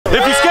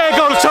If you scared,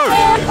 go to church.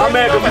 I'm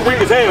mad because you weak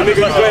as hell, nigga.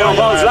 You playing on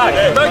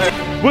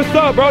Ballislife. What's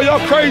up, bro?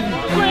 Y'all crazy.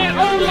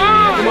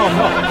 Come on,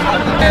 bro.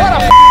 What a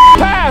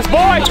pass,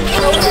 boy.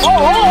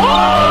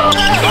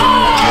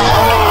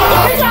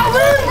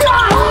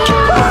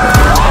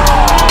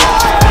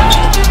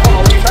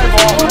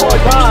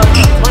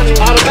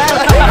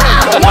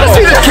 I want to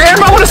see the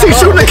camera. I want to see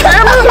shooting the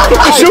camera.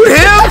 Shoot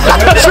him.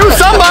 Shoot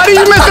somebody.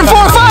 You missing 4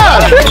 or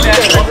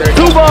 5.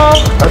 2 ball.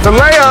 That's a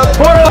layup.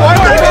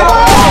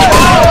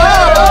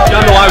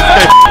 Y'all know I was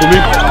with me.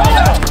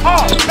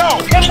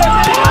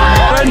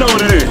 I know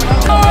what it is.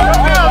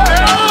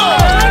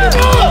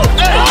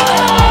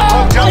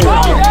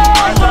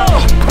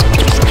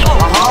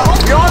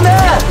 You on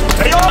there?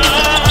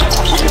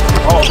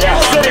 Oh, yeah.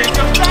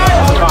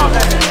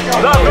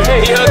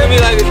 He hugging me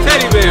like a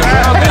teddy bear,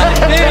 bro.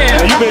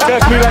 Damn. You been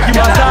touching me like you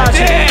my side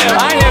shit. Damn, I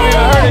ain't never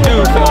even heard a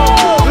dude. So,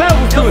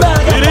 levels to it.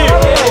 It is.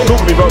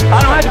 Look at me, bro. I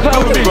don't have to play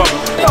with me, bro.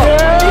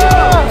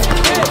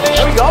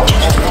 There we go.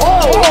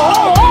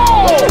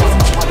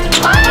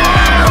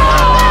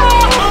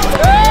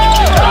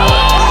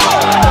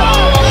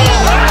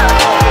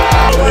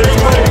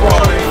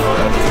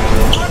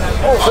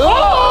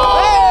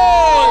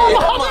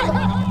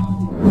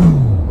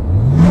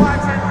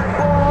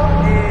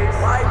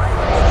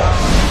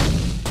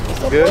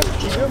 Good?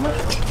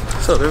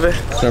 What's up, baby?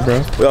 What's up,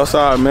 bro? We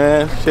outside,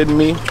 man. Shitting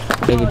me.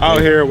 Out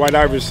here, White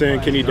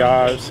Iverson, Kenny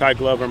Dodge, Ty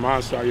Glover,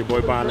 Monster, your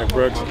boy Bonner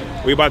Brooks.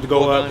 We about to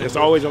go up. There's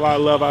always a lot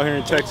of love out here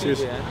in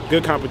Texas.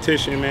 Good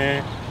competition,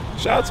 man.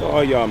 Shout out to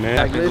all y'all,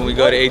 man. When we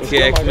go to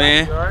ATX,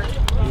 man.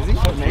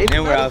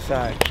 Then we're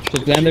outside.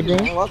 Just landed, bro?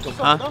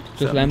 Huh?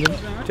 Just landed?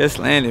 Just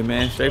landed,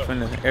 man. Straight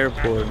from the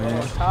airport,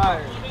 man.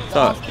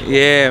 So,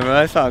 yeah,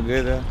 bro. It's all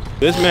good, though.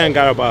 This man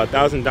got about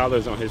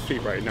 $1,000 on his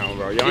feet right now,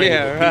 bro. Y'all ain't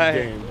even right.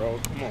 peep game, bro.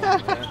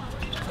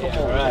 Come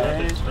on,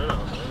 man.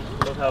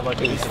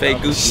 It's fake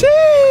Gucci.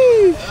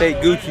 Sheesh. Fake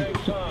Gucci.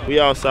 We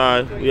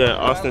outside. We at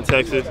Austin,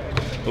 Texas.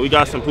 And we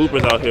got some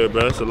poopers out here,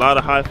 bro. It's a lot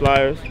of high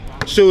flyers.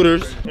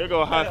 Shooters. Here go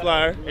a high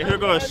flyer. And here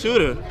go a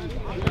shooter.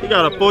 He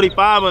got a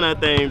 45 on that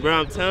thing, bro.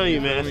 I'm telling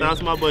you, man. Shout out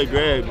to my boy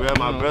Greg, bro.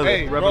 My brother.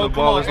 Hey, Repping the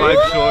ball is like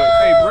short.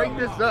 Hey, break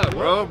this up,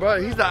 bro.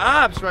 He's the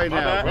ops right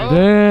now, bro.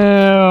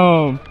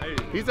 Damn.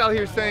 He's out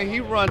here saying he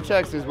run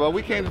Texas, but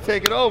we came to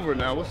take it over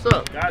now. What's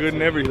up? Good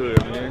in every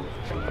hood, man.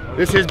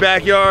 This is his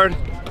backyard.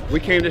 We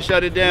came to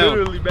shut it down.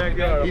 Literally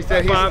backyard. He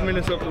said 5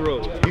 minutes up the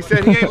road. He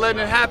said he ain't letting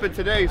it happen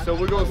today, so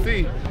we're gonna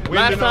see.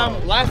 Last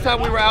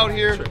time we were out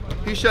here,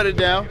 he shut it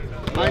down.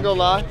 I ain't gonna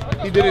lie.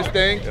 He did his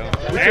thing. We took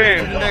it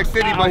to the next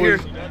city, but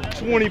here's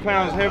 20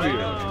 pounds heavier.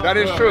 that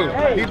is true.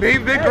 He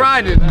been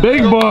grinding.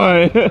 Big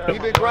boy. He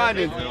been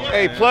grinding.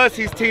 Hey, plus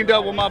he's teamed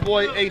up with my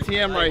boy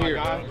ATM right here.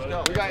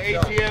 We got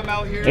ATM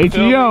out here.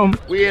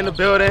 ATM. We in the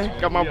building.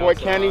 Got my boy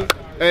Kenny.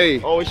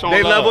 Hey, Always showing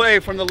they love. leveled. Hey,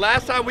 from the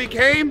last time we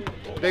came,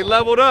 they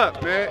leveled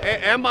up, man.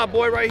 And my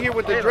boy right here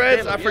with the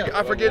dreads, I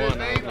forget his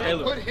name.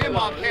 Put him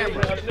on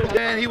camera.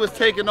 Man, he was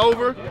taking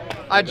over.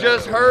 I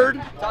just heard.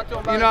 You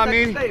know what I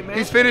mean?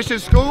 He's finished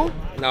his school.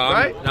 No,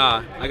 right?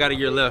 Nah, I got a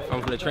year left.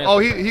 I'm from the transfer. Oh,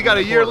 he got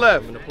a year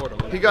left. From the portal.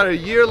 He got a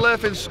year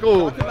left in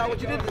school.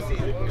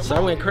 So I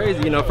went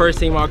crazy, you know, first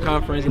team all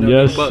conference. You know,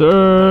 Yes,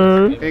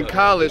 sir. In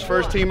college,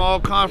 first team all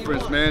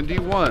conference, man,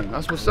 D1.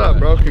 That's what's up,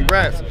 bro.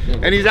 Congrats.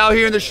 And he's out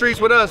here in the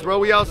streets with us, bro.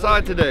 We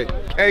outside today.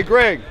 Hey,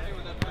 Greg,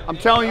 I'm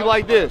telling you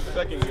like this.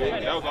 You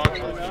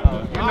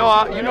know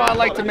I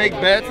like to make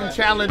bets and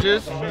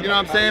challenges. You know what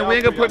I'm saying? We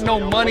ain't gonna put no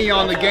money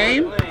on the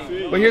game,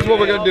 but here's what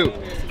we're gonna do.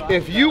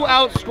 If you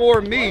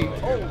outscore me,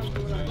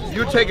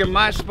 you're taking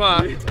my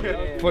spot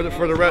for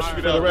the rest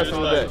of the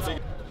day.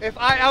 If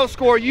I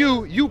outscore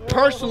you, you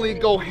personally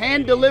go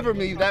hand deliver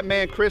me that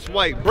man Chris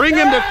White. Bring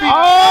him to feet.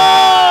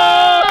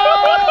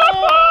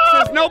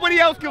 Since nobody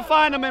else can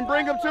find him and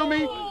bring him to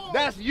me,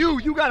 that's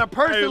you. You gotta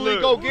personally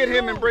go get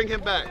him and bring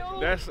him back.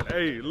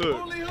 Hey,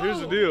 look,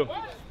 here's the deal.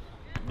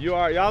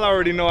 Y'all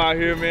already know out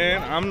here,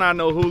 man. I'm not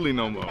no Hooli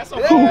no more. You know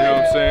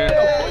what I'm saying?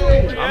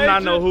 I'm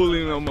not no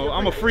Hooli no more.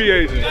 I'm a free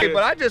agent. Hey,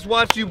 but I just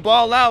watched you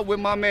ball out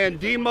with my man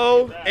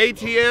Demo,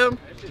 ATM.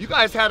 You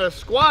guys had a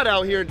squad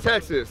out here in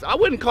Texas. I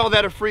wouldn't call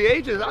that a free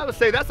agent. I would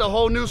say that's a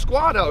whole new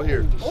squad out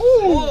here.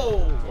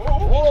 Gotta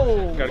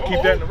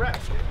keep that in the wrap.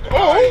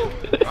 All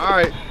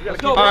right.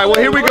 All right, well,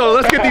 here we go.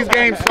 Let's get these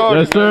games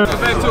started. Yes, sir.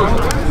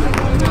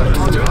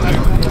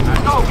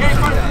 Go, game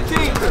front of the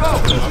team. Go.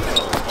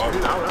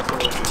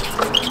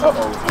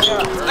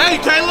 Hey,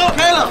 Caleb.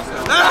 Hey.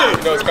 You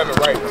know it's coming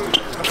right.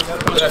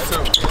 That's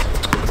too.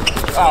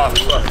 Oh,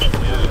 fuck.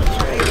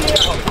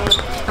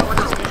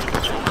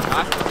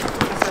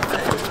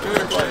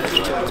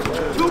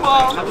 Two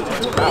ball.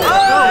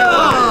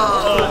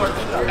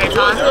 Hey, I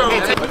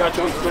got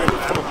you.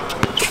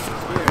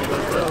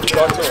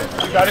 Talk to him.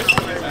 You got it?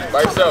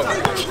 By yourself.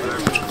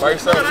 By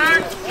yourself.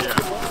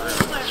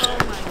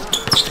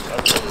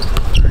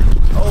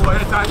 Oh,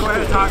 ahead of time, go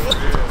ahead of time.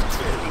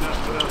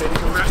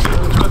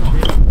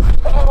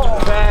 Oh,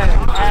 man.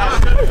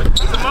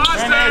 It's a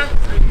monster.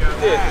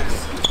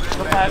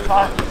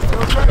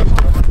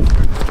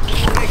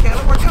 Hey,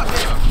 Caleb, work out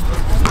there.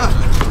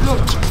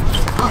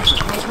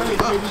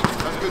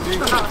 Oh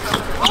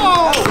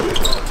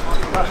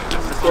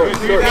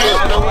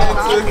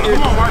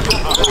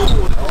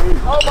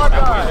my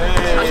God!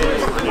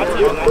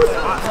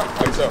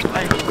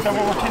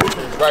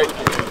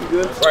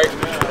 Right.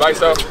 By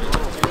yourself.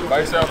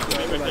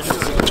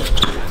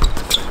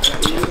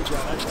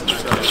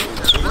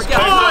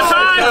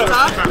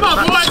 Come on,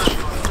 boy!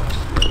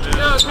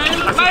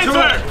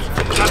 Laser!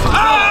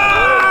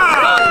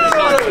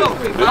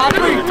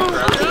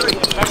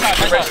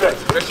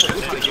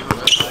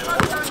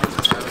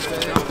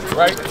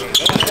 Right.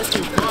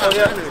 Oh,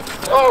 yeah.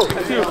 Oh,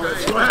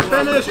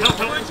 finish.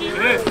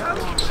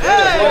 Hey!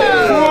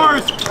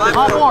 Fours.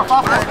 5-4.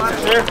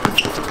 Here.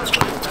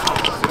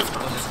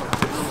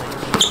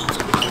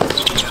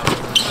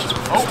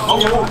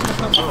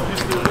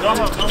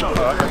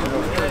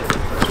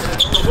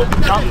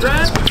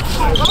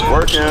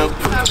 Work him.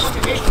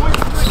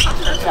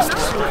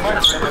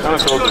 Kind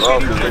of shows it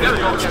off.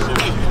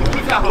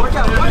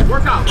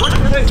 Work out.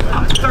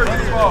 30.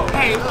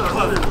 Hey,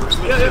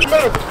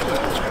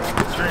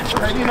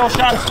 Need no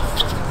shots.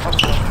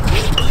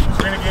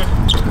 Screen again.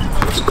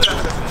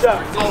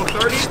 oh,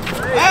 30.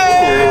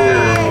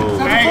 Hey!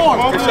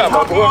 Good shot,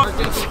 my boy.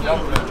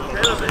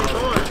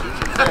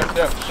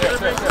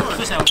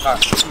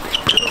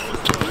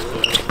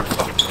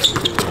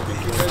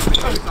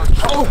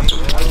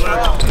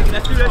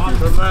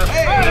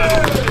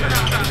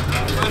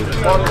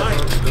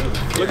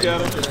 Look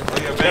at him.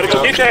 Gotta go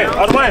get that.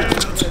 Out of the way.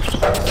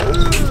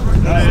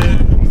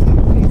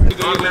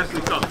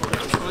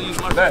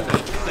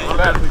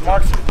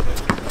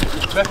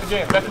 Left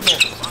again.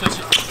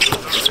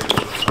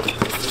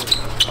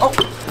 Oh,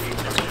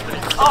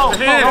 out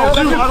of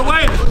the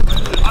way.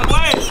 Come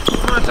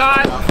on,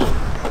 Ty.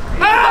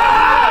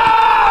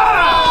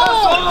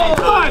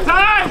 Come on,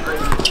 Ty.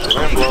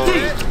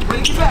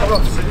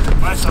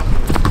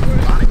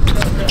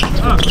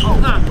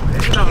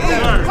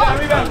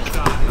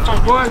 Come on,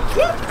 boy.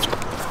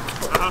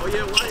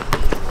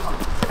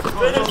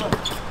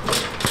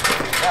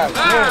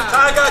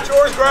 I got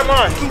yours, grab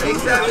mine.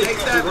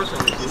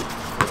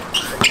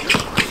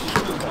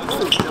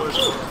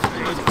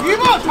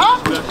 Come on, Tom.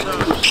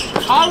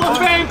 Hall of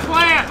Fame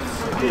plants.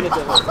 Get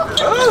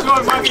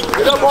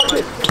up,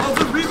 Marky. Oh,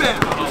 good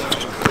rebound.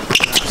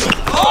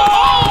 Oh!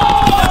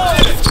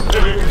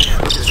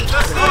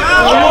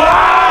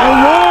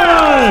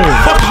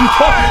 What are you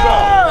talking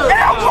about?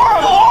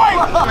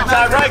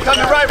 Right,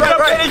 coming right. Get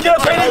up.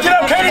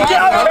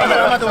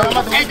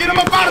 Hey, get him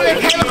up out of there,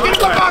 Caleb. Get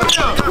him up out of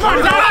there. Come on,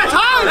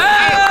 Tom.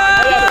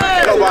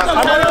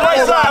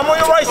 I'm on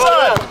your right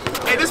side.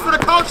 Hey, this for the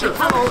culture.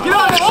 Get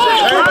on the shit.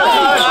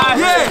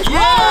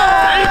 Yeah.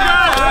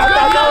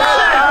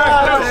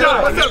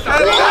 What's up,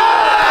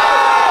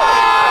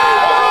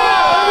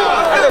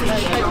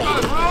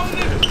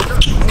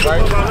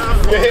 Right.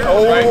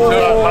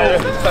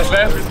 Touch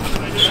left.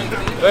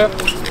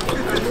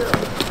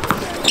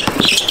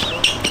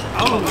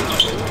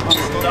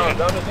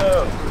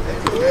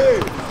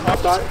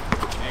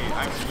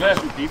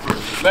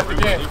 Left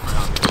again.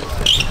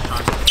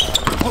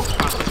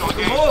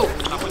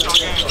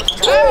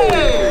 Hey!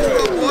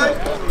 Good boy.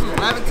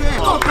 11-10.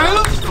 Come on,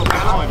 Caleb.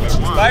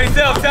 By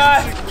yourself, Ty.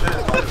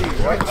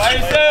 By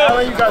yourself.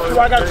 You got two.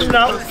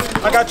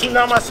 I got two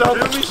now myself.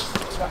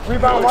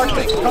 Rebound, Mark. Come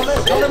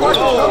in, Mark.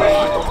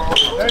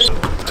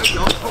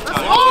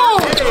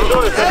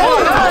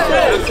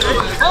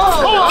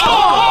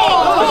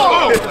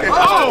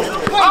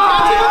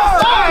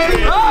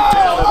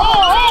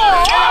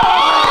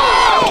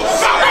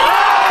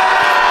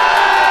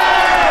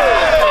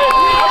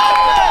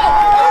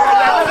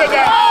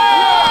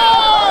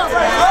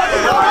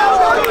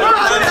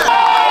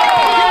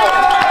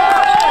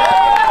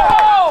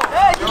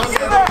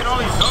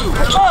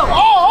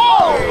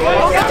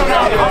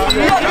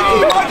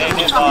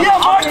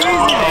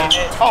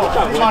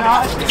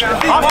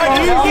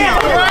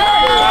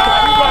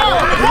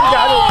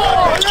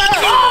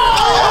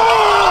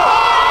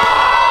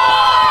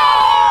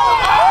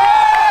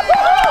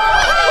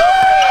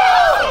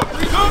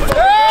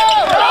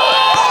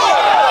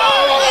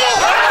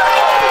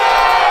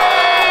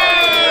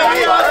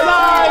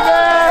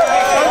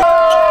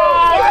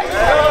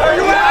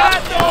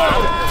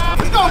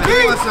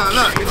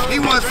 He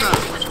wants some.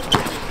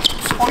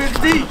 On his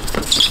feet.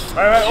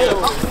 All right.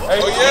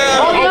 Oh yeah.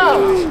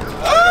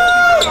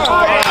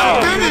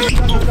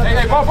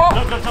 Hey, pop.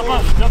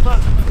 Jump up.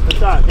 Good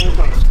shot. Game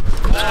time.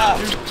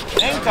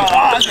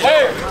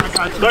 Hey,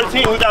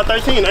 13. We got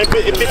 13. In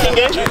 15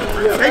 games.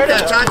 Take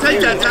that, Ty. Take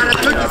that, Ty. That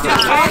took his time.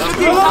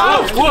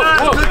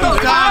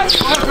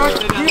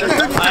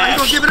 He's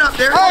gonna give it up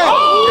there. Oh,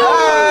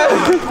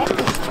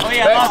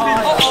 yeah.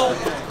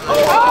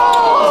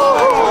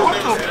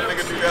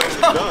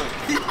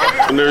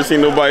 I've never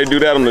seen nobody do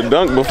that on the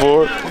dunk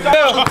before.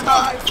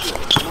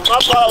 My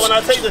fault when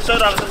I take the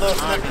shirt off, it's a little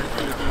slicker.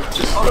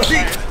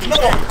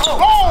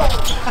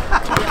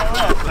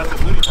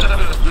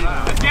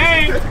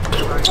 Game.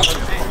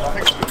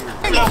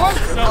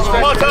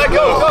 Come on, Ty,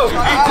 go.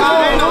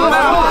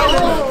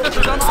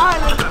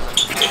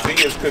 He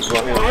gets cooked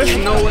on him. There's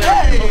no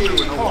way.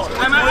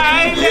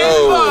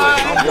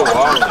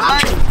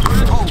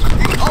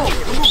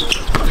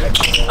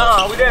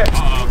 We there.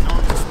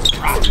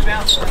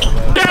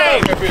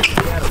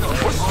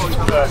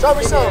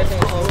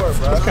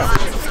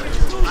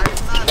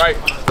 Right.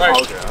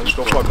 Okay, I'm just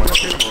gonna fuck my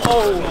shit. I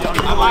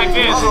like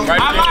this.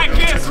 I like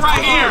this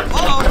right here.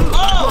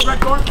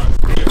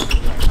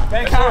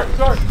 Thanks, sir.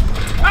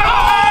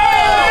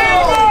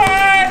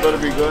 Better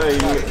be good. He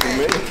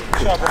made it.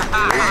 I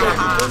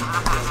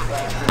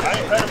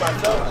ain't hurt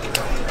myself.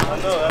 I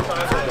know, that's what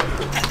I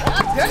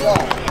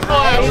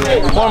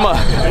said. Warm up.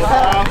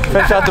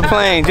 Fresh out the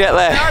plane, jet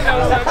lag.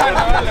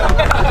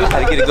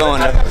 Gotta get it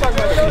going though.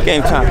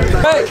 Game time.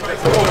 Hey!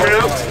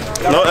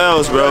 No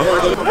L's, bro.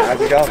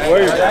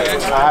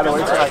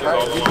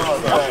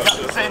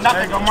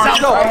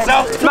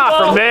 Not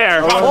from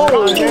there. Let's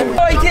go,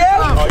 ATM!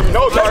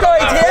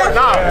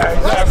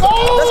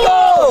 Let's go!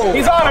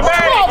 He's on a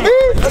bag.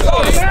 Let's go!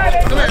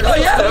 Oh,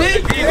 yeah, B!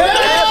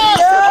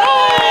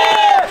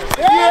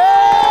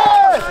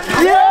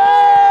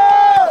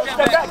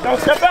 Don't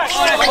step back.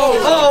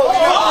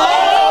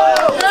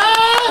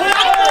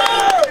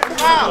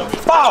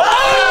 Foul.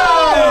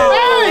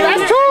 Hey,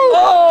 that's true.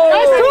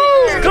 That's true.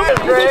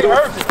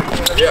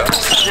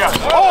 Yeah.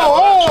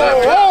 Oh,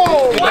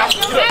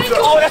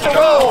 that's a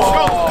roll.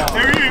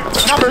 There you go.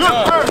 Number.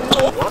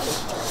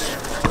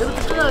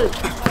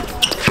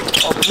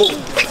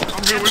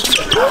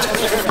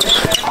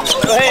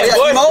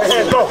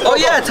 Oh,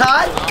 yeah,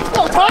 Ty.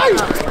 Oh, Ty.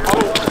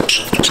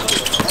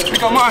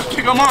 Pick on mine.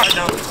 Pick on mine. Pick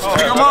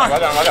on mine. I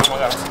got him.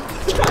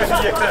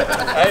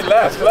 Hey,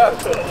 left.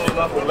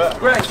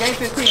 Greg, game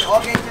 15.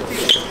 All game 15.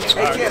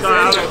 ATM.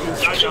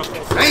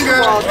 Anger.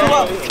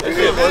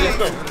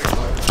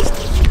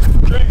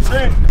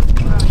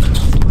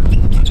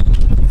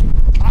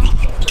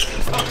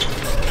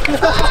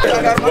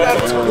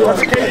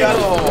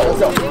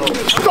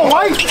 Go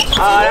white.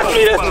 That's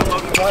me.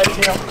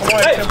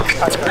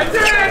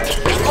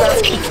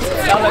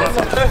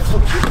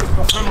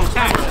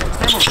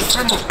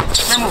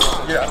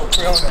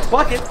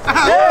 Fuck it.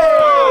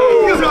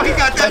 You know he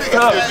got that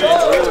nigga.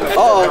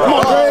 Come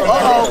on, Greg.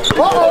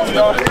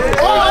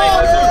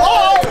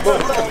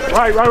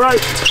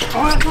 Right.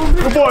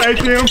 Good boy,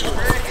 ATM.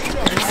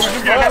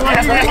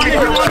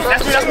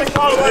 That's me.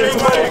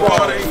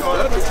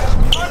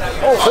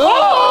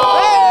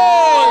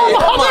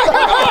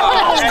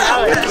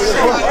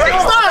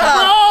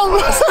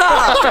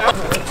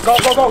 Go.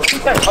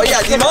 Oh,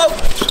 yeah, Demo.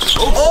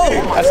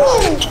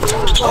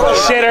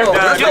 Shitter.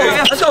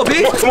 Let's go, B.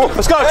 Let's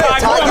go, Ty.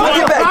 Ty, give me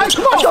your back. Let's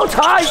go,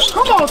 Ty.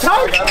 Come on, Ty.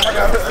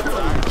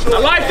 I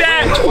like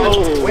that.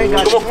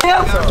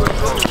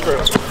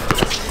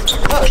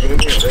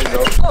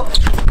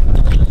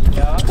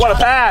 What a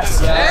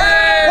pass.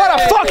 What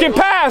a fucking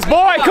pass,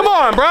 boy. Come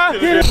on, bro.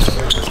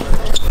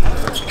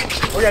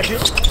 We got you.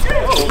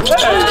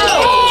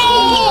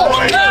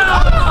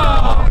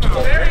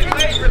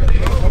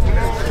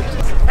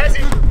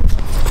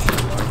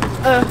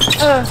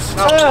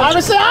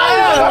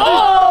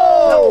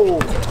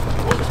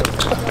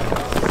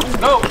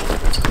 No.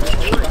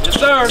 Yes,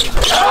 sir.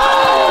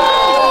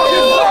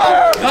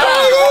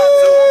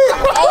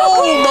 Oh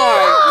my!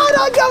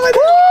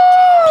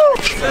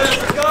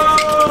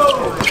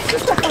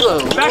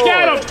 Back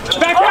at him.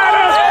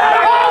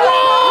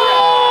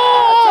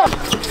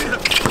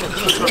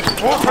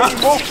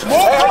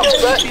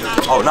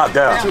 Oh, knock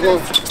down.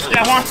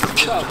 Yeah, one.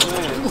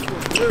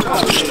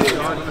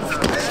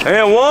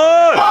 And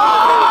one.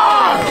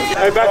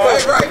 Hey, back up.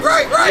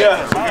 Right. Yeah.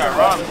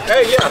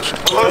 Hey, yeah.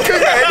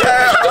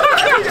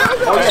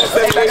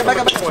 Back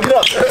up.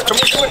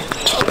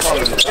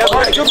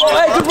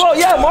 Hey, good ball.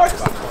 Yeah, Mark.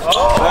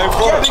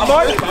 Yeah, big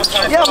Mark.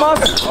 Yeah, Mark.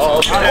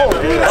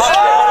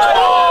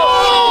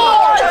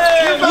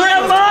 Yeah,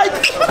 Mike.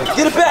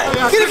 Get it back.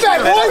 Get it back,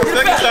 boy. Get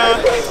it back.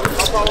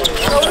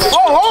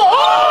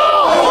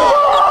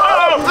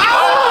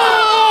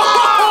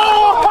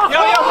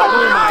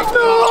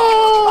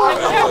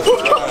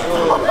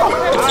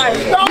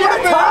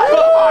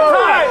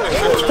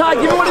 Ty,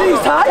 give me one of these,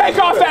 Ty. Take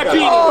off that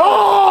beanie. Oh!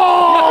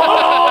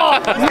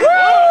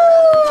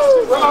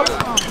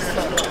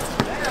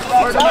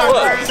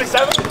 6,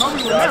 7.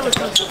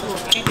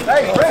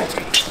 Hey, Rick.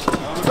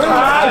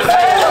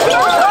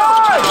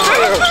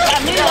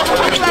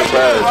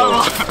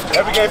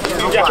 Every game,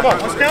 yeah, come on.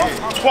 What's the count?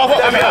 12 up.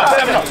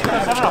 7 up.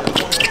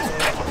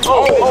 Oh.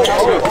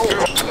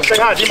 Say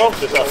hi, Demo.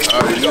 This up.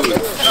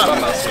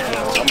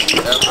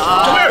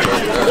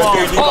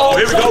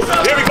 Here we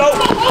go.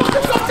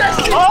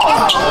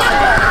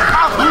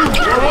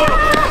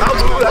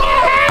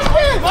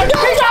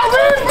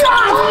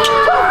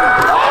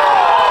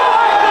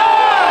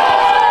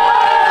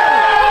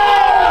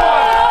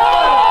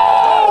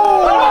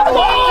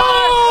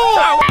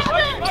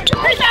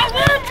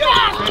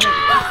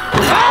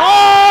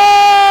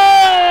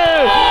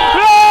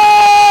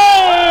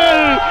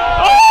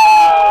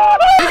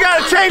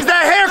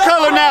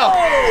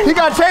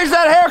 Change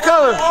that hair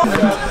color.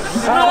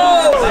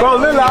 Bro,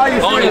 literally,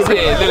 all you see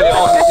is Literally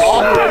on his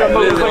head.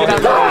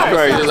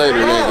 crazy.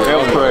 That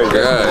was crazy.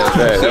 God,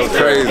 that was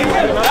crazy.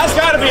 That's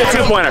got to be a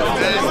 2-pointer.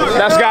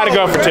 That's got to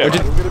go for 2.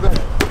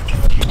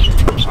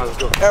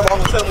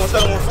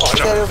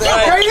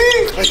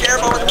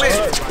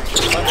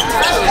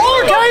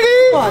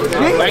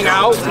 Bang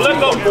out. Let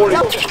go 40.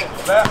 Come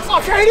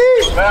on, KD.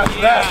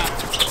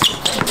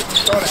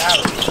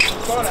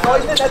 Oh,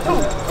 he did that too.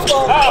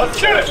 Oh,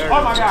 shoot it.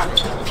 Oh, my God.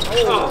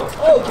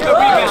 Oh, good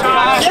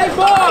rebound. Yes,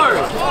 board.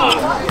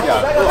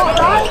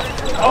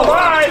 All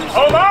right.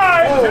 All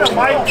right. Hit him,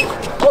 Mike.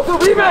 Oh,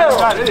 good rebound.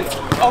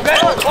 Okay.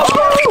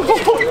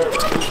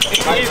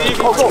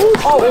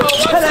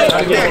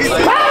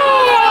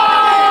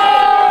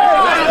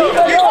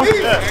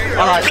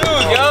 All right.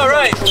 Yo,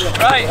 right.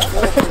 Right.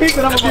 He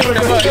said I'm going to give it a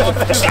good.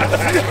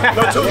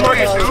 No, 2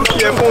 markets.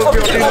 Yeah, 4 will be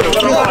on these.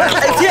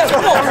 Hey, Tim,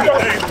 come on.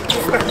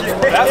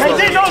 Hey,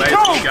 Tim, no 2.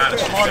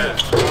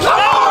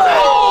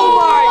 Oh,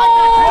 my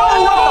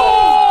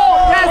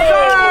God. Yes,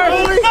 sir.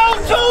 No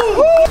 2.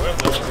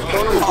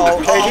 Oh,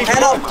 KD.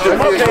 Hand up.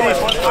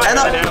 Hand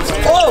up.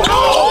 Oh.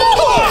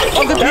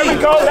 Oh, good there we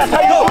go. That's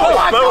how you go.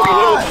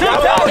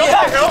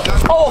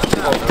 Oh.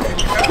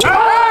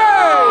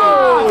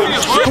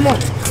 Come on.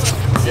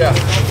 Yeah.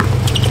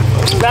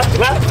 Left.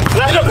 Out.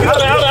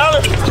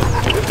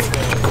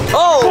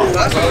 Oh,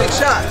 that's a big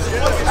shot.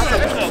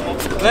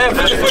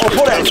 Oh,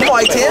 pull that. Come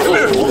on, Tim.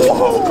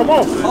 Come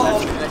on.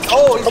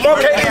 Oh, come on,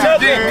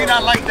 KD. He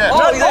not like that.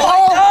 Right.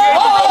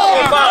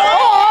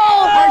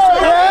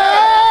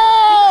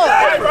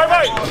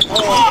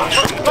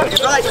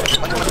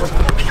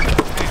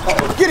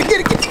 Get it.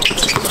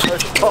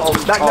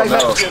 Back.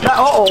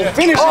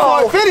 Finish it.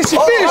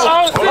 Finish.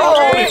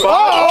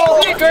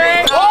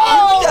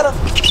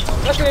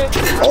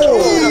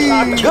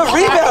 Good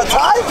rebound,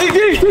 Ty. TD.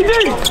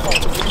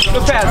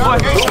 Good pass, boy.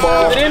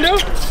 Did it do?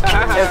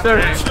 Yes, sir.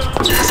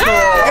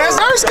 Yes,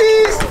 sir,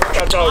 skis.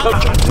 Oh,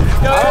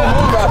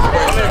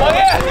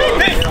 yeah.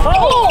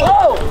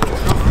 Oh,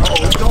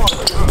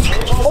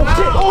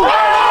 shit.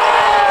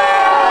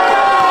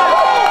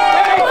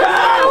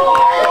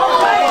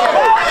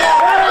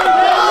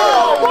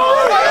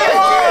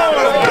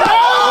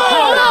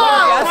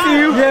 I see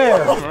you.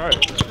 Yeah. All right.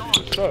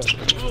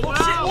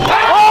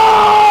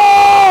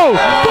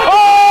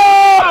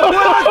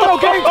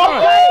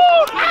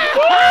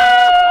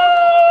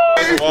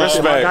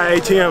 Respect. I got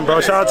ATM, bro.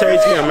 Shout out to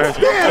ATM, man.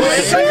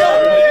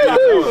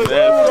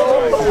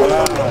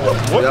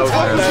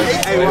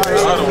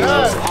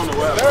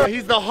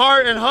 He's the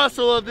heart and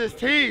hustle of this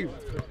team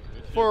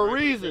for a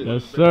reason.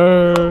 Yes,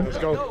 sir. Let's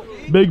go.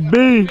 Big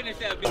B.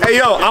 Hey,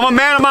 yo, I'm a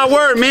man of my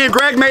word. Me and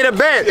Greg made a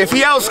bet. If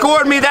he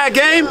outscored me that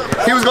game,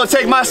 he was going to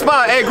take my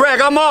spot. Hey, Greg,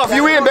 I'm off.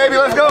 You in, baby.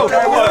 Let's go.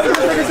 Let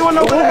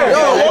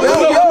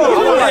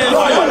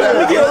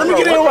me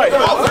get it right. I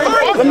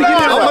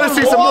want to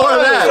see some more of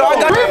that.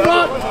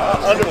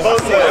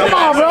 Come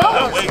on, bro.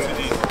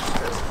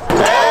 I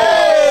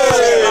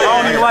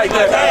don't even like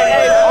that.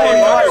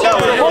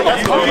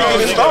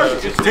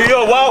 Do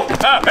your walk.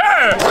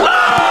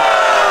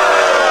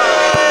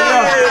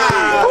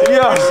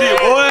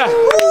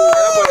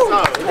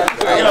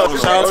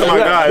 Shout out to my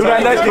guys.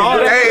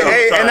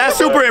 Hey, and that's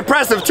super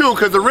impressive too,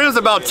 because the rim's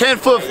about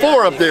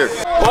 10'4" up there.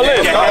 Come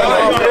here.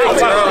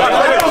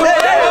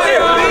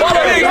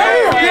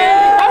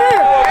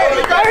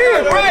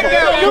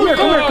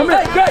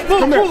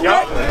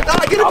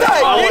 Get it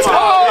back. He's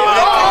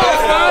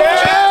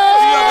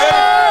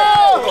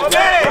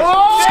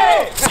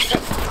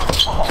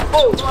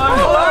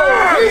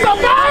a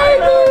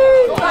baby!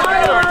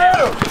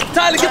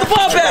 Tyler, get the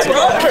ball back,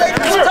 bro.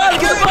 Tyler,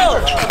 get the ball.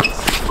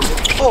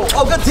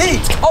 Oh, good D.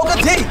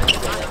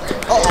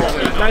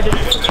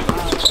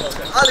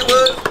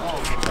 Hollywood.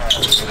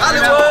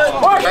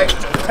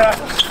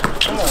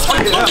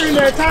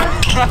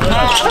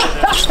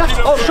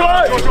 Oh,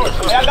 short.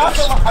 Hey, I got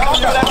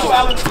that too,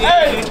 Alan.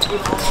 Hey.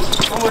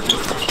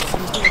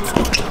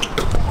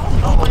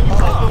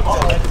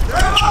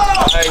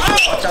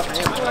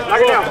 Knock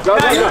it down. Go.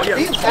 Hey,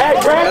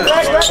 Greg.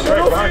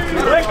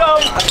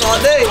 That's all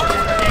day.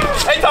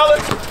 Hey, Tyler.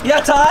 Yeah,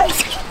 Ty.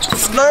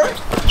 Slur.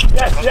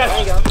 Yes.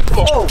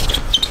 Oh,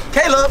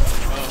 Caleb.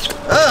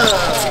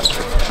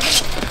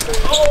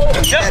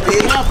 Yeah, B.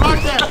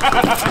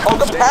 Oh,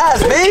 good pass,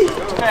 B.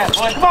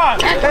 Come on.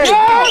 Hey,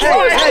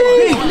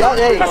 B.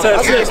 That's a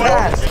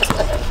pass.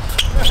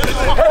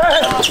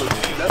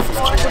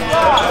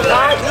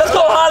 Let's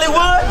go,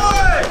 Hollywood.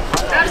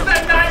 That's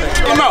that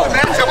 90. Come on.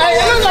 That's a right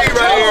here.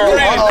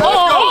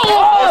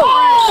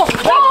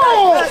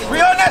 We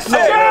on that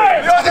shit.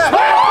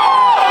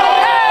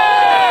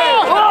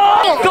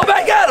 Go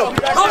back at him,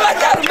 man. Come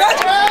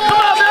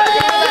on, man.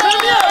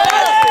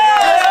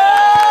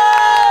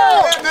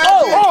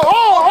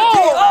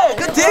 Oh,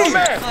 good team.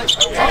 Right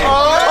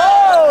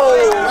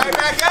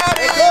back at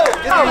it.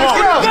 Don't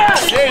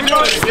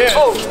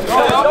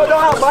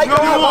help, Mike.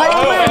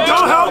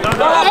 Don't help.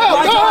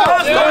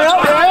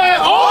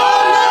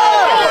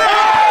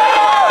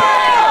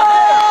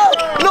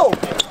 No.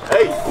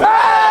 Hey.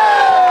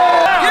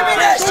 Give me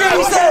that shit,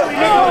 he said.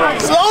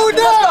 Slow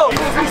down.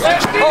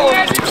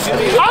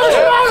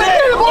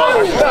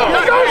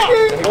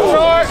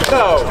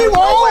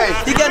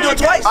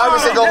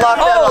 Iverson go lock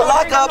that up.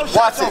 Lock up.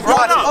 Watch it.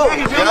 Watch it.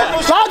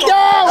 Lock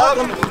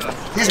down.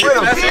 He's with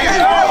him.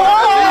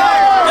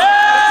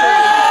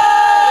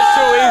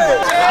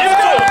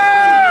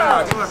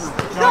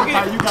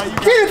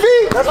 Get it, B.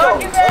 Let's go.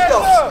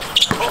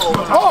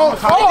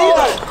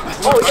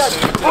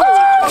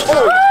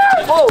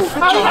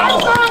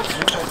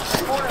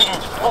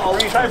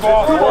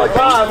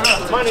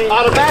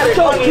 Automatic.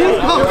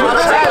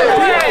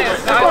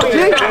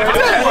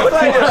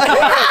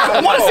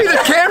 I want to see the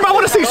camera. I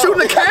want to see shooting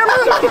the camera.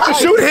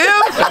 Shoot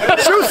him.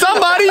 Shoot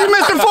somebody. You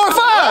missing 4 or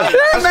 5.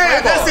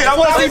 Man, that's it. I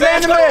want to see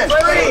man to man.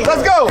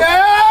 Let's go.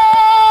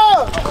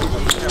 Yeah.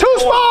 Too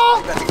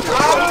small.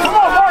 Come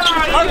on, Mark.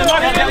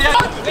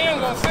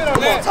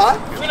 Come on, Todd.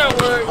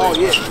 Oh,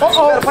 yeah.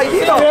 Uh-oh. Better play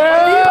Dino.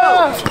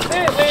 Yeah.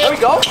 There we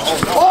go.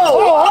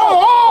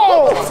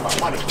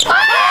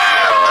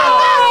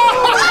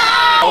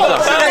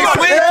 Hey,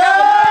 sweet.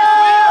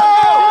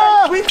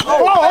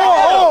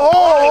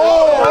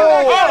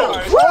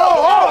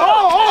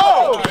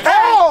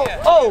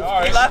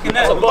 Locking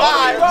that.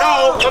 Bye.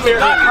 No. Come here.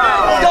 Go,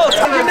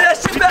 give me that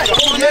shit back.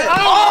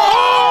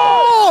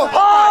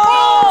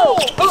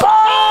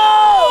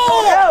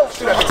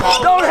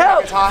 Don't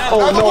help.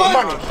 Oh, no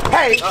money.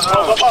 Hey.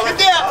 Get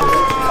down.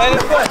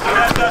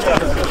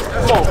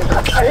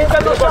 He ain't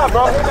got no shot,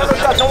 bro. He ain't got no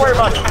shot. Don't worry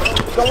about it.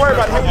 Don't worry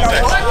about it.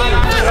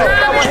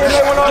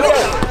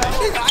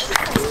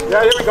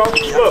 Yeah, here we go.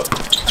 Look.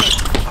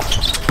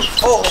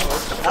 Oh.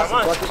 I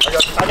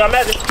got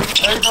magic.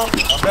 There you go.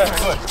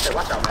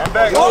 I'm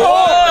back.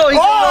 Oh,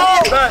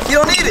 he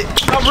don't need it.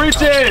 I'm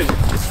reaching.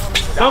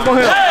 Dunk on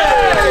him.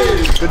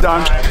 Hey. Good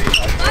done.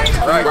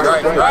 Right.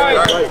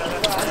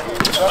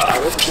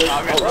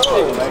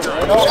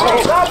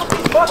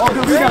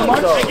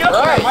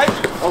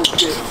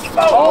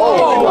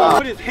 Oh,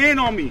 put his hand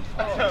on me.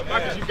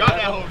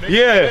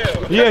 Yeah,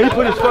 he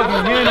put his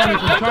fucking hand on me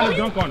from trying to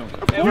dunk on him.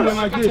 He went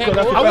like this, so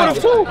that's a foul. I want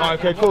him too. All right,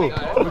 okay, cool.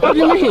 What do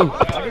you mean?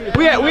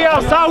 We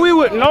outside, we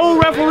with no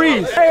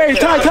referees. Hey,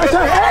 tight.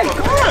 Hey,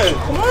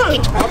 come on.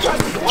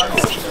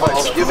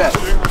 You bet.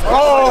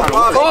 Oh,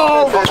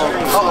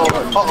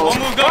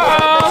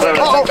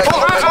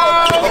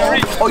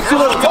 you too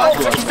little, guy.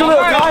 Too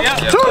little, guy.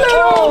 Too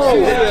little.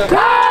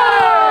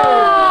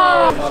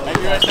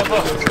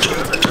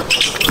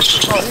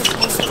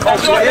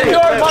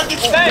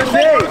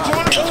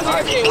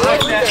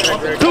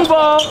 Two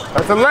ball.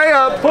 That's a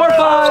layup.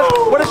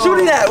 4-5. Where the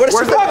shooting at? Where the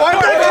shooting at?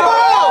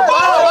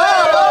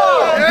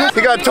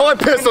 He got toy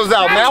pistols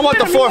out, man. I want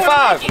the 4-5.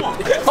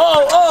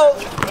 Oh.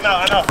 I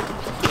know.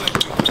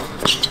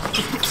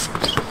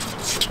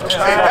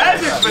 Hey,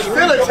 that's just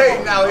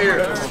facilitating out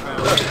here.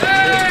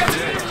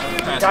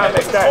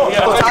 Let's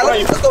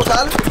go,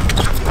 Tyler.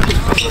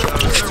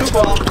 Two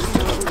ball.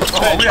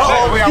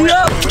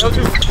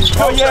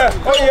 Oh yeah.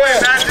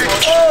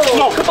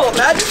 No, come on,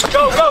 Magic.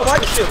 Go.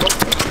 Watch it.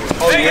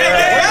 Oh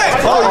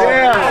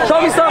yeah. Show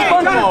me something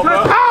fun.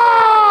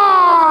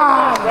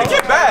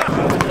 Get back.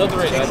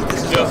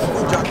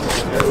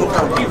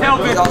 He's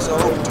helping. Also,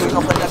 he's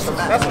gonna play that for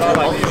Matt. That's what I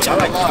like.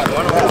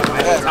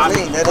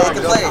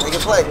 They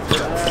can play.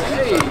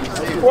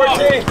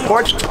 14.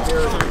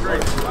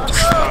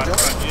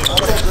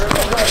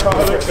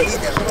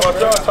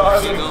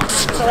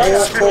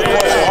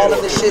 All of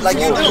this shit like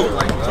you do.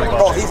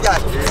 Bro, he's got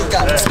it.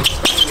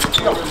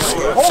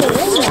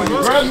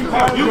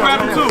 You grab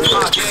him too.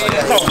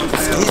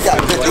 He's got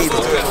good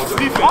defense.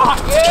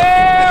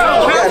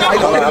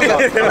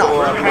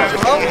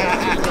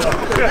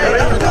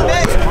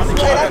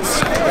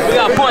 We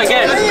got a point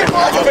game.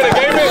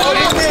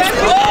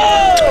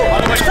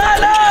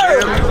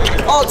 Tyler!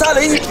 Oh,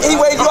 Tyler, he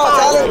waved you off,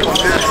 Tyler.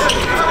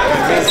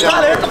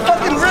 Tyler, hit the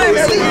fucking ring,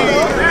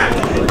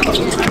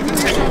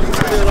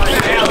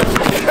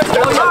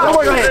 Don't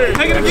work on him.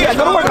 Take it again.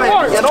 Don't work on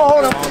him. Yeah, don't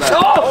hold him.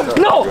 Oh,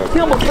 no! He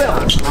almost fell.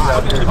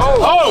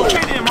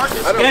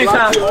 Game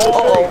time.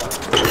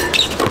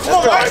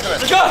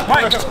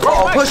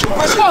 Push him.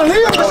 Push him.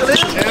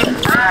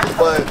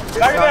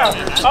 Knock it down.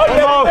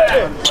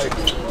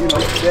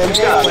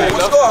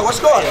 What's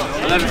score?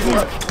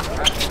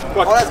 Oh,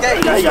 that's game.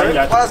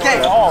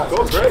 Oh,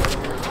 great.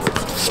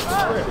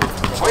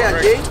 Oh, yeah,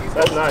 G.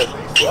 That's nice.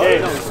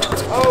 Game.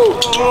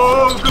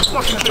 Good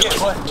fucking shit.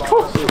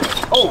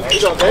 You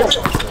got that?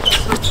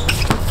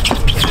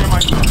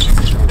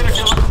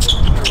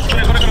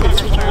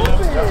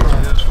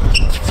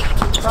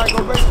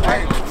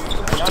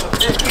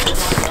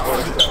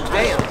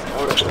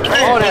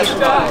 Oh, that's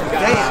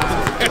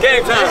damn.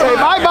 Game time. Hey,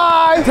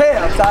 bye-bye.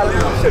 Damn, Tyler.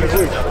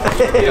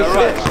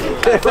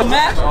 The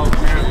map.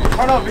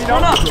 Turn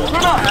up.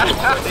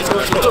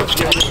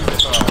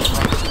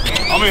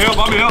 I'm in help.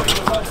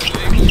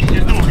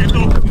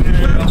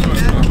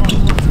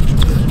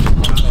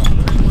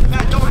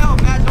 Matt, don't help.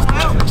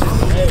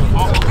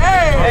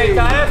 Hey,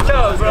 that's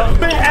tough, bro.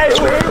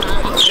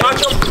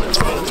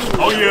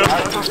 Oh, yeah.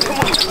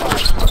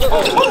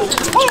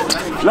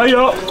 Lay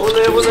up.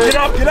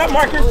 Get up,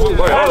 Marcus. Hold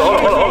on.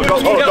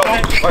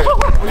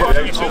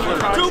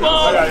 Two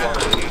balls.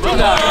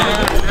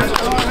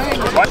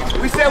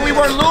 We said we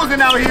weren't losing.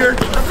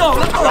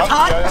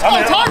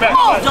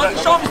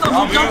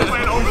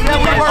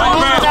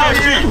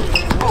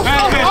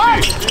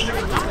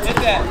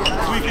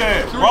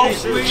 Bro,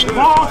 come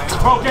on.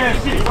 Broke ass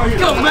shit. Right here.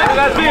 Go, man.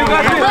 That's it.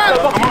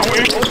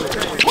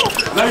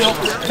 Lay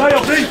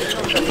up, B.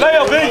 Lay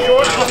up, B.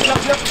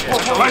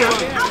 Right here.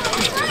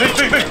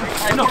 Big.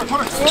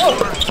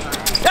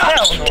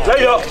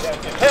 Lay up.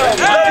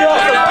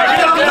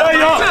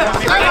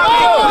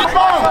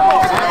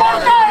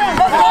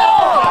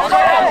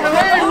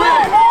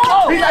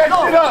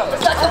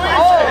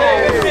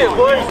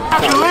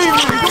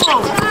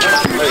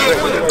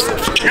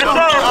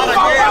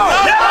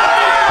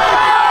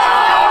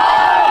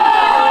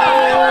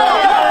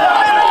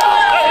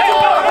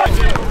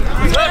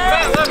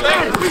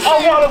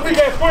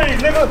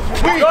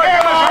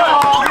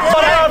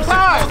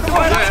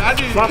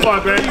 My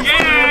fault, baby.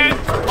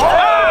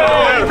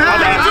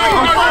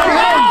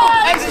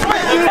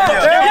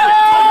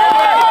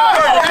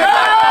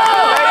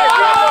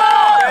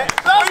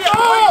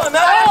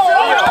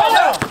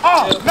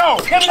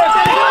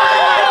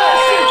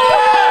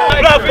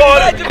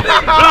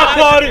 Block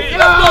party.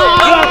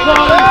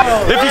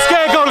 If you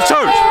scared, go to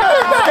church.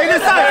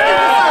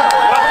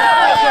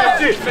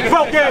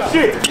 Broke ass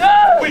shit.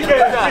 Weak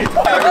ass shit.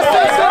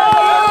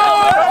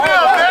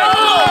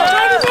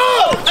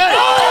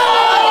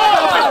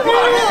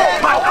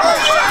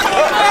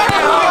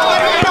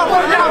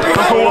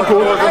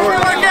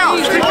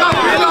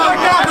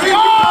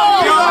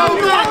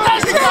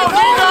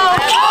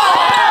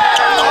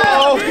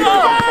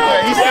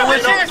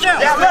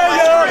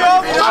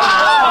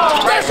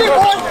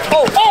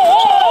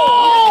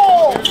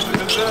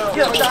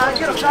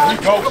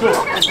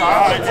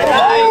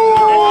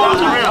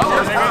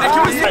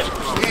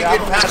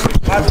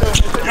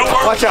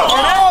 Watch out.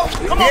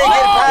 He ain't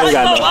getting past it.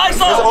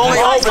 There's only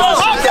hope is to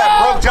shoot that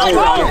broke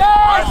jumper.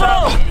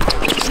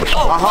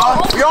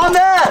 We on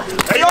that.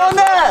 We on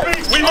that.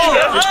 We need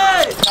that.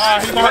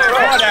 He's going to have to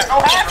try that.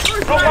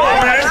 Come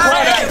on, man.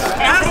 Try that.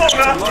 Come on,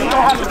 man. He's going to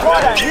have to try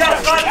that. You got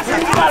to try this.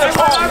 You got to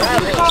try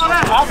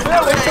that. I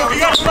feel it. You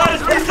got to try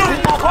this.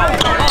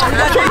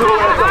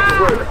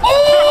 Oh!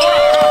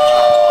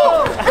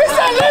 It's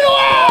that little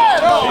ass!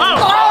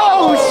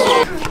 Oh,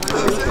 shit.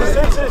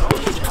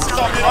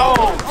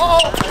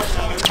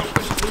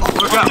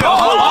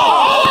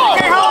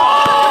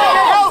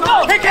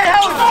 He can't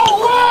help it.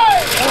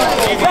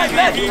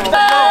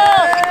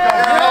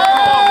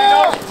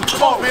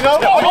 Come on, Vito.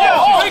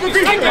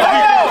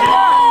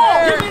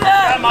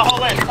 My whole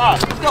leg.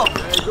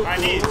 My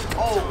knees.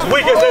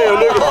 Weak as hell,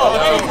 nigga.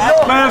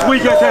 Man's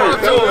weak as hell.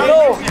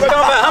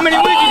 How many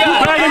weeks you got?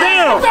 You bagging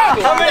down.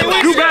 How many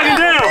weeks you bagging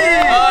down?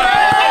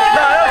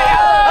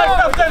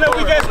 Stop saying that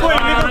weak ass queen,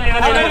 nigga.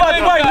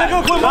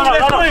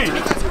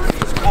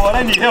 Boy,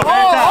 they need help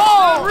every time.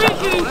 Oh,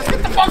 Ricky!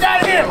 Get the fuck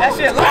out of here! That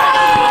shit loud.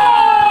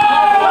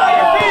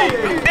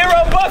 Zero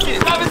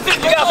buckets.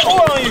 You got 4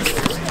 on you.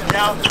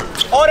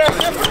 All that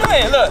shit for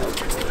man, look.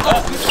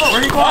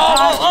 Where you going?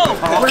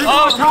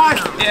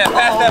 Yeah,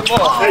 pass that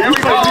ball. Hey, you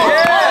play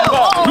defense.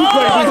 You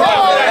play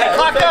defense.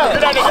 Lock up.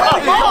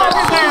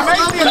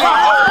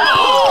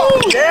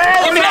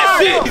 Give me that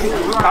shit.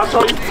 I'll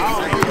show you.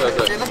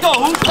 Let's go.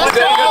 Let's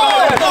go.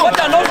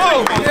 No screen.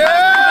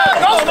 Yeah.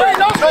 No screen.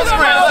 No screen.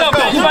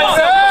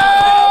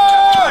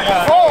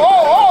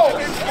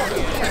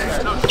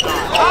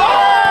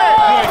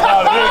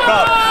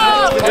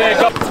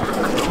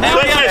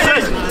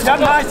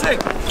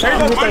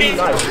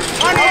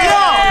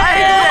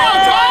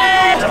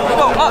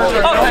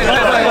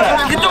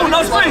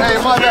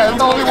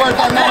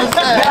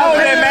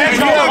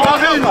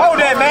 Hold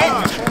that, man.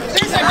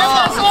 He said,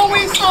 that's all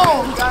we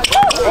saw.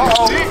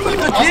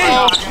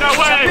 No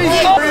way.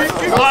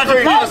 Lodge the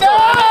feet.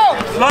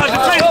 Lodge the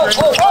feet.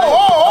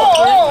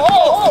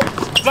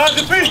 Lodge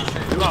the feet.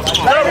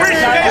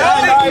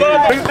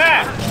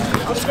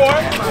 Let's score.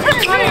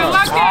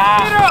 Lock that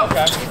shit up.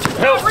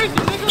 Help.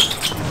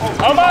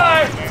 Oh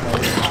my.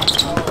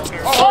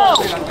 Oh!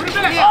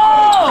 Get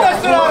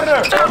out of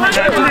there!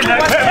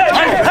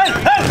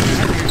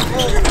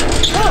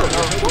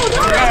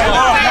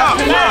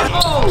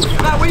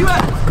 Matt, where you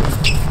at?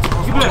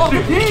 Give me that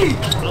shit.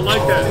 I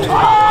like that.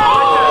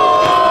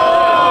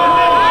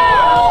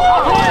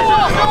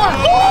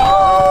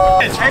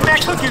 Hey, Matt,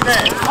 cook his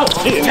ass.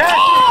 Yes!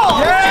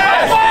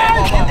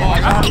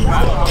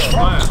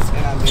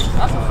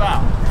 That's a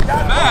foul.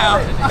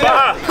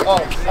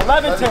 Foul.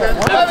 11-10.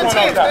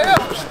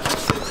 11-10.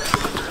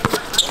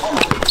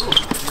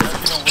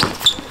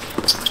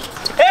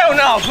 Hell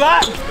no,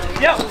 block!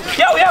 Yo!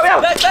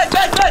 Back!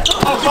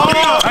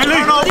 Oh, hey,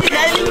 Lee!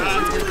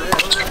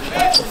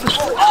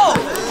 Oh!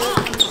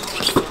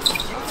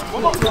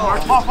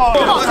 My fault.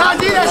 How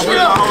do that shit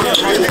up?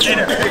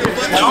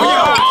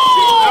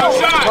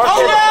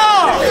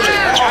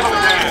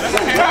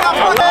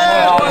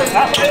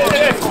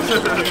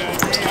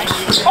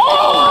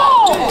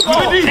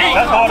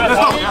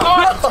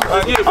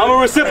 I'm a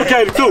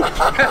reciprocator too.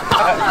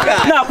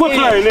 Nah, quit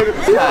playing, nigga.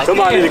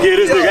 Somebody need to get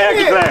this nigga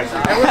acting class.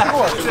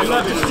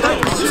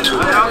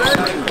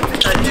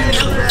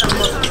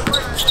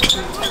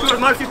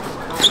 Marcus,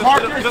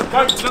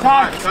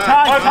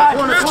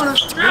 corner.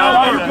 You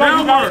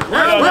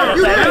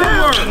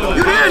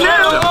did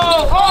now.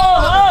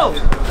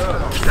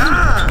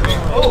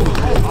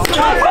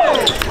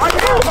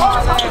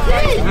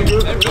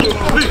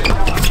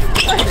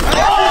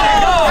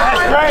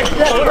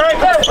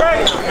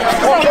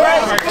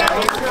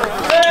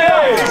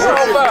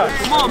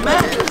 Come on,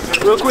 man.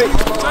 Real quick.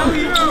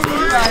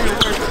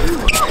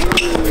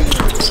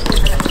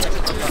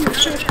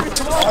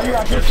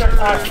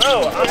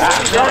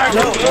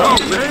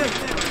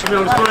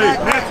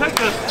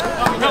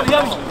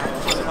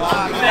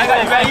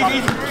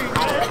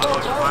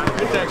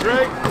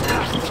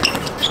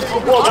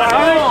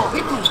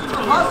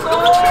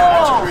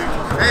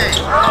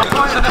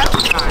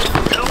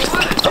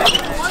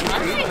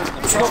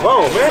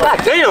 Whoa, man. God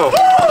damn.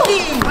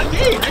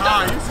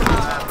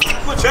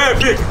 Chad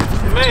pick.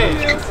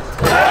 Man.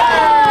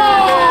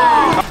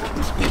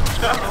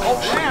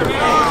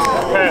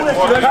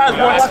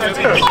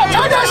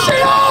 Turn that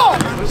shit on!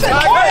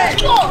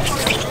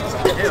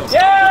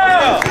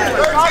 Yeah!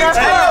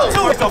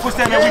 So who's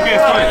standing there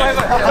weekend?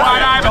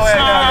 White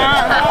Iverson.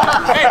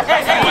 Hey.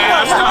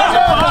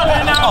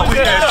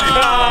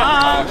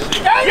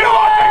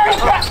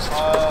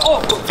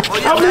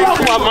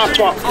 My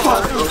fault.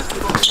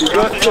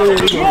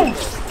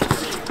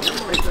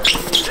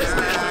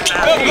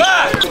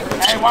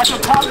 Hey, watch your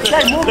top.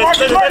 Hey, move,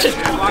 Marcus.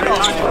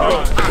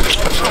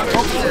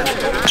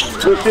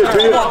 Good shit,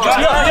 man.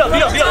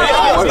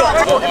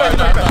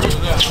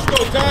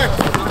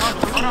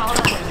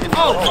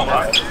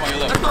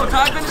 Let's go,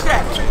 Ty. Finish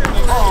that.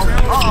 Oh,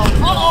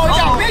 he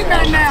got big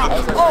man now.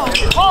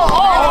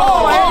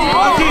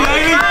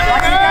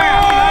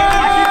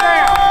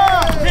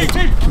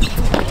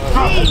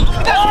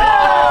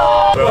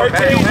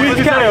 You weak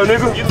as hell,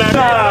 nigga.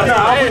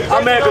 Nah,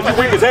 I'm mad because you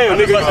weak as hell,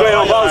 nigga. You playing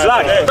on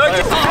Ballislife.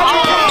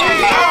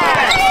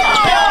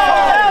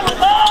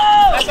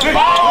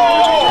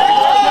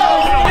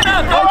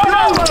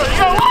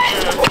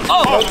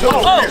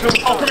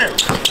 Come here.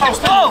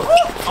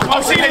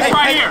 I'm seeing this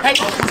right here. Hey,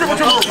 triple.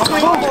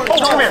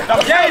 Come here.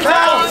 James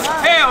out.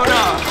 Hell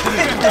no.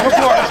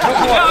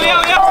 Yo.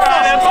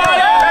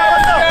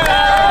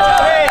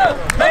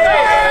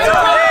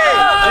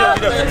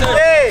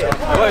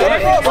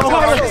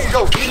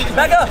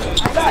 Back up.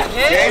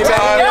 Game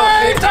time.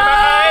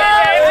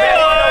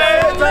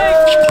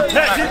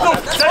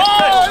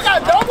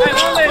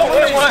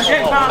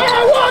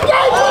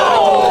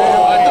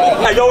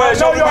 Hey, your ass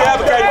show me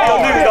advocating for your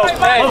niggas though.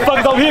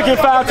 Motherfuckers over here get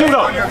fouled too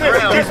though.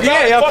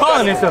 Yeah, y'all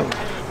calling this stuff.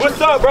 What's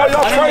up, bro?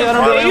 Y'all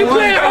crazy. You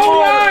playing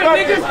O-line,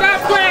 nigga.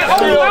 Stop playing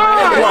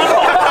O-line.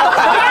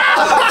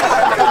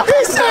 He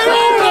said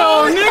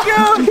O-line,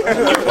 nigga.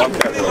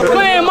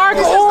 Playing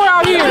Marcus Orr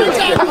out here.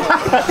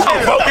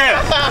 Okay.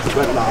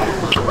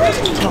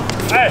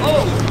 Hey.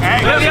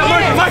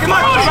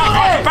 Marcus.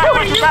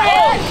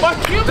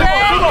 You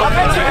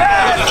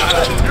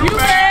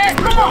bad.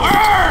 Come on.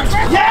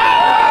 Yeah.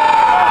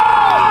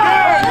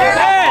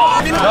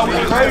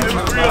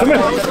 Come here.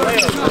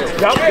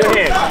 Drop your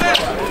hand.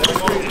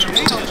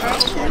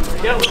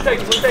 Yeah, we'll take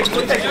it.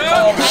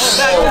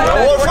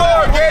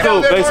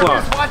 Go,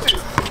 baseline.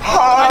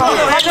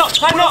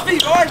 Tighten up.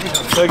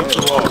 Take it to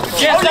the wall.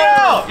 Yes,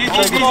 sir. Take it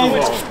to the wall.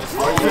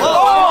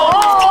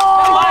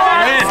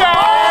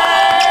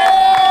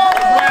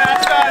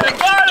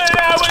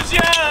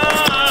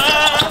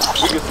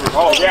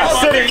 Oh, yeah,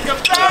 city.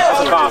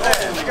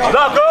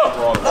 Lock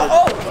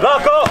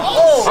up.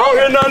 I don't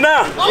hear nothing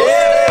now.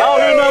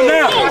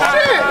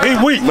 He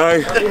weak, man.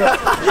 Look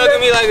at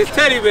me like a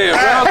teddy bear,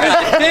 bro.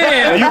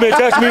 Damn. You been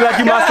touching me like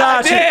you my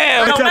side chick.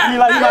 Damn. You been touching me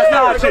like you my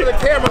side chick. The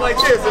camera like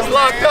this, it's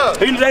locked up.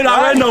 They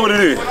already know what it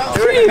is.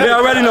 They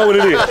already know what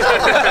it is.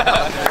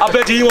 I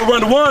bet you he won't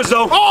run the ones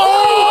though.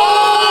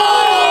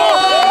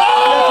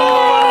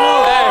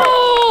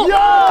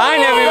 I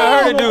ain't never even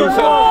heard a dude,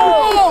 so.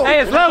 Hey,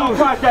 it's levels.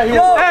 Hey,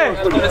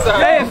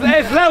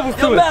 it's levels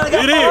to it.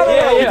 It is.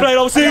 Yeah. You played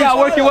overseas? You gotta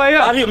work your way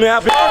up. I need me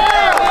happy.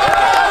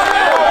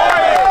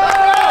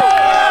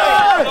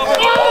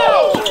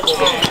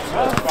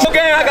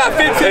 Okay, I got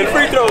 15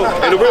 free throws.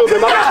 In the real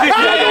game, I got 50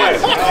 on your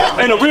ass.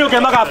 In the real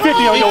game, I got 50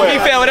 on your ass. He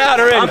fell out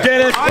already. I'm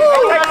dead ass.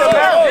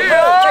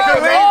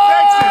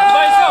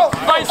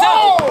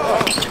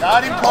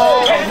 Got him,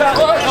 Paul.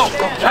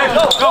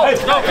 Go.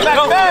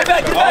 Back.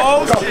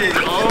 Oh, shit.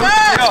 Come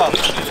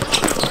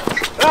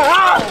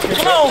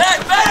on. Back.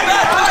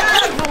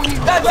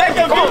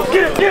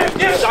 Get it.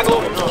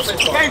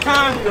 Game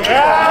time.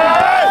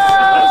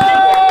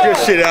 Good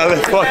shit,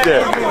 Alex. Fuck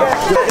that.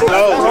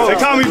 They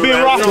call me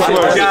Ben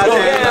Roethlisberger.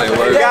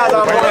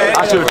 I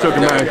should have took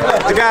it, man.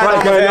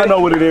 Right, man. I know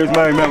what it is,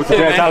 man. What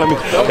you telling me?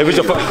 If it's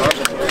your